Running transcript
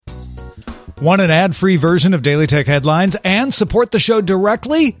Want an ad-free version of Daily Tech Headlines and support the show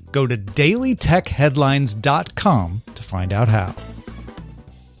directly? Go to dailytechheadlines.com to find out how.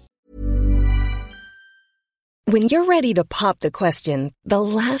 When you're ready to pop the question, the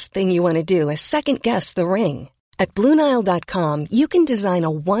last thing you want to do is second-guess the ring. At BlueNile.com, you can design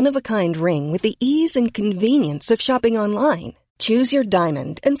a one-of-a-kind ring with the ease and convenience of shopping online. Choose your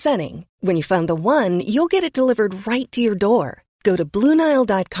diamond and setting. When you find the one, you'll get it delivered right to your door. Go to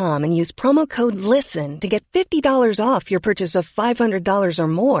BlueNile.com and use promo code LISTEN to get $50 off your purchase of $500 or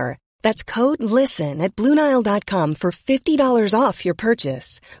more. That's code LISTEN at BlueNile.com for $50 off your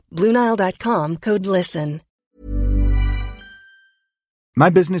purchase. BlueNile.com, code LISTEN.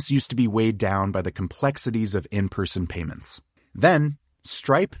 My business used to be weighed down by the complexities of in-person payments. Then,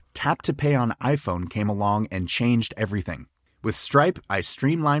 Stripe Tap to Pay on iPhone came along and changed everything. With Stripe, I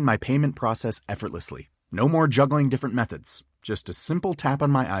streamlined my payment process effortlessly. No more juggling different methods. Just a simple tap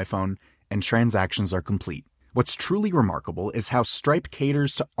on my iPhone and transactions are complete. What's truly remarkable is how Stripe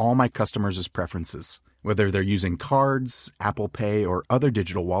caters to all my customers' preferences. Whether they're using cards, Apple Pay, or other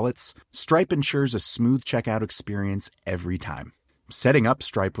digital wallets, Stripe ensures a smooth checkout experience every time. Setting up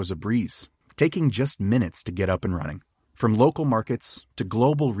Stripe was a breeze, taking just minutes to get up and running. From local markets to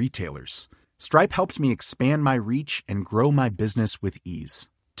global retailers, Stripe helped me expand my reach and grow my business with ease.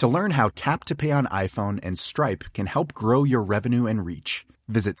 To learn how Tap to Pay on iPhone and Stripe can help grow your revenue and reach,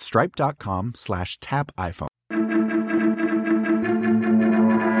 visit stripe.com/tapiphone.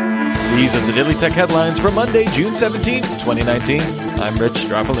 These are the Daily Tech Headlines for Monday, June 17, 2019. I'm Rich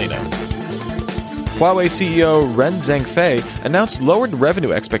Strappolino. Huawei CEO Ren Zhengfei announced lowered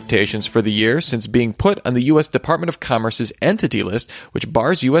revenue expectations for the year since being put on the U.S. Department of Commerce's Entity List, which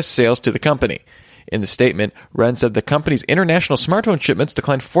bars U.S. sales to the company. In the statement, Ren said the company's international smartphone shipments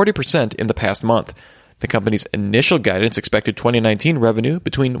declined 40% in the past month. The company's initial guidance expected 2019 revenue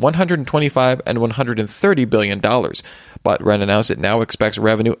between $125 and $130 billion, but Ren announced it now expects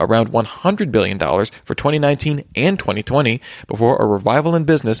revenue around $100 billion for 2019 and 2020 before a revival in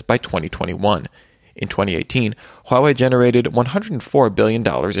business by 2021. In 2018, Huawei generated $104 billion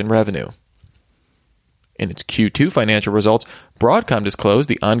in revenue. In its Q2 financial results, Broadcom disclosed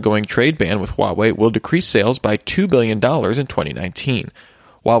the ongoing trade ban with Huawei will decrease sales by $2 billion in 2019.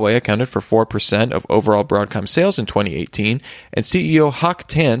 Huawei accounted for 4% of overall Broadcom sales in 2018, and CEO Hock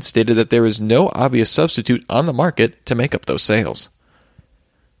Tan stated that there is no obvious substitute on the market to make up those sales.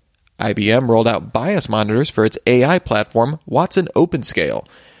 IBM rolled out bias monitors for its AI platform, Watson OpenScale.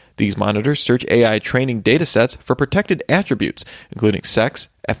 These monitors search AI training datasets for protected attributes, including sex,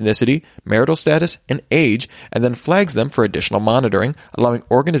 ethnicity, marital status, and age, and then flags them for additional monitoring, allowing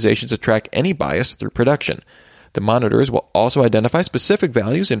organizations to track any bias through production. The monitors will also identify specific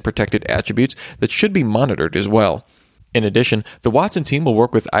values in protected attributes that should be monitored as well. In addition, the Watson team will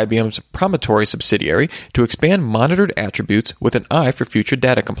work with IBM's Promontory subsidiary to expand monitored attributes with an eye for future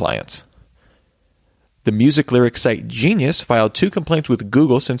data compliance. The music lyrics site Genius filed 2 complaints with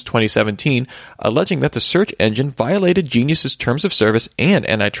Google since 2017, alleging that the search engine violated Genius's terms of service and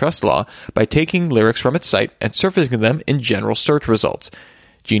antitrust law by taking lyrics from its site and surfacing them in general search results.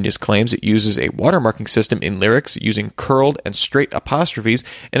 Genius claims it uses a watermarking system in lyrics using curled and straight apostrophes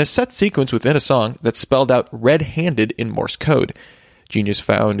in a set sequence within a song that's spelled out red-handed in Morse code. Genius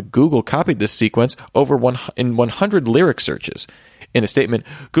found Google copied this sequence in 100 lyric searches. In a statement,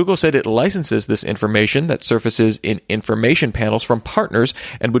 Google said it licenses this information that surfaces in information panels from partners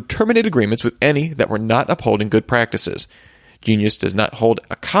and would terminate agreements with any that were not upholding good practices. Genius does not hold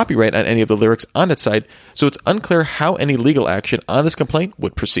a copyright on any of the lyrics on its site, so it's unclear how any legal action on this complaint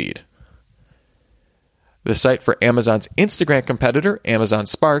would proceed. The site for Amazon's Instagram competitor, Amazon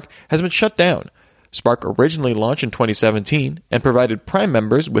Spark, has been shut down. Spark originally launched in 2017 and provided Prime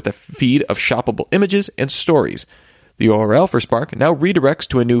members with a feed of shoppable images and stories. The URL for Spark now redirects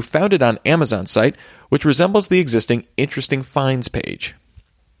to a new Founded on Amazon site, which resembles the existing Interesting Finds page.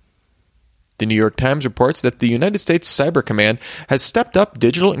 The New York Times reports that the United States Cyber Command has stepped up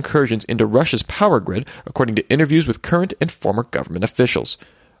digital incursions into Russia's power grid, according to interviews with current and former government officials.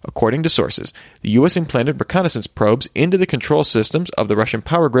 According to sources, the U.S. implanted reconnaissance probes into the control systems of the Russian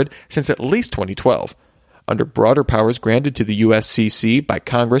power grid since at least 2012. Under broader powers granted to the USCC by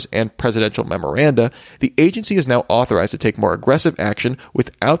Congress and presidential memoranda, the agency is now authorized to take more aggressive action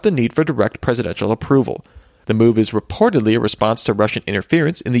without the need for direct presidential approval. The move is reportedly a response to Russian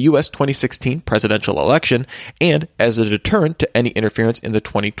interference in the U.S. 2016 presidential election and as a deterrent to any interference in the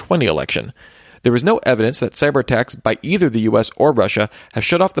 2020 election. There is no evidence that cyber attacks by either the U.S. or Russia have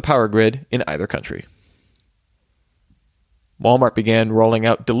shut off the power grid in either country. Walmart began rolling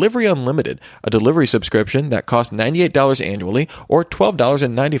out Delivery Unlimited, a delivery subscription that costs $98 annually or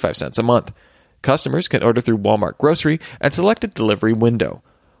 $12.95 a month. Customers can order through Walmart Grocery and select a delivery window.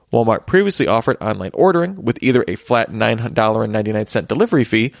 Walmart previously offered online ordering with either a flat $9.99 delivery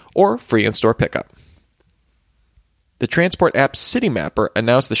fee or free in-store pickup. The transport app Citymapper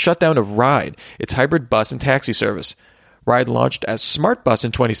announced the shutdown of Ride, its hybrid bus and taxi service. Ride launched as Smart Bus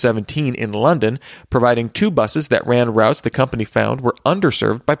in 2017 in London, providing 2 buses that ran routes the company found were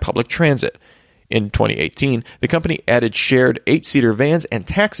underserved by public transit. In 2018, the company added shared 8-seater vans and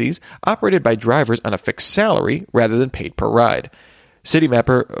taxis operated by drivers on a fixed salary rather than paid per ride.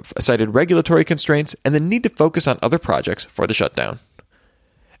 Citymapper cited regulatory constraints and the need to focus on other projects for the shutdown.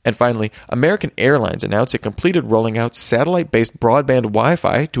 And finally, American Airlines announced it completed rolling out satellite-based broadband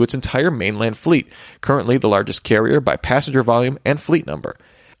Wi-Fi to its entire mainland fleet, currently the largest carrier by passenger volume and fleet number.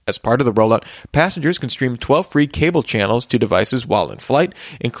 As part of the rollout, passengers can stream 12 free cable channels to devices while in flight,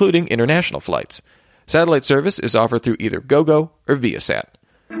 including international flights. Satellite service is offered through either GoGo or Viasat.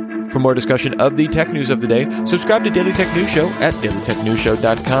 For more discussion of the tech news of the day, subscribe to Daily Tech News Show at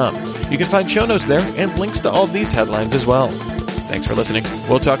dailytechnewsshow.com. You can find show notes there and links to all of these headlines as well. Thanks for listening.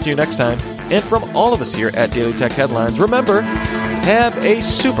 We'll talk to you next time. And from all of us here at Daily Tech Headlines, remember, have a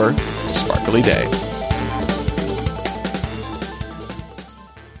super sparkly day.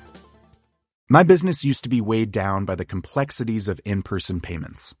 My business used to be weighed down by the complexities of in-person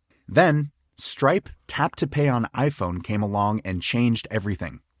payments. Then, Stripe Tap to Pay on iPhone came along and changed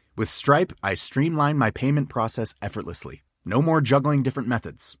everything. With Stripe, I streamlined my payment process effortlessly. No more juggling different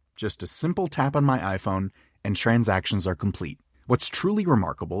methods. Just a simple tap on my iPhone and transactions are complete. What's truly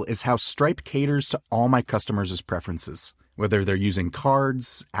remarkable is how Stripe caters to all my customers' preferences. Whether they're using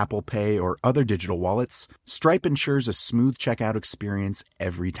cards, Apple Pay, or other digital wallets, Stripe ensures a smooth checkout experience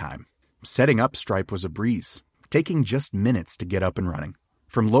every time. Setting up Stripe was a breeze, taking just minutes to get up and running.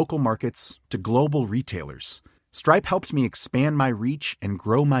 From local markets to global retailers, Stripe helped me expand my reach and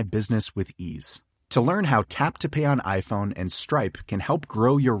grow my business with ease. To learn how Tap to Pay on iPhone and Stripe can help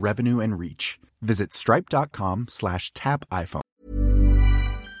grow your revenue and reach, visit stripe.com/tapiphone.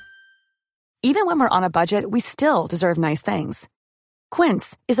 Even when we're on a budget, we still deserve nice things.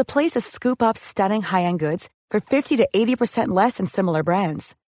 Quince is a place to scoop up stunning high-end goods for 50 to 80% less than similar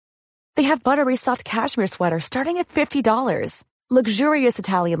brands. They have buttery soft cashmere sweaters starting at $50, luxurious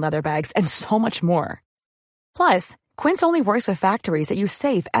Italian leather bags, and so much more. Plus, Quince only works with factories that use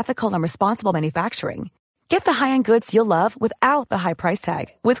safe, ethical, and responsible manufacturing. Get the high-end goods you'll love without the high price tag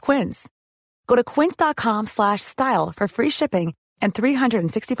with Quince. Go to quince.com/style for free shipping and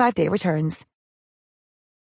 365-day returns.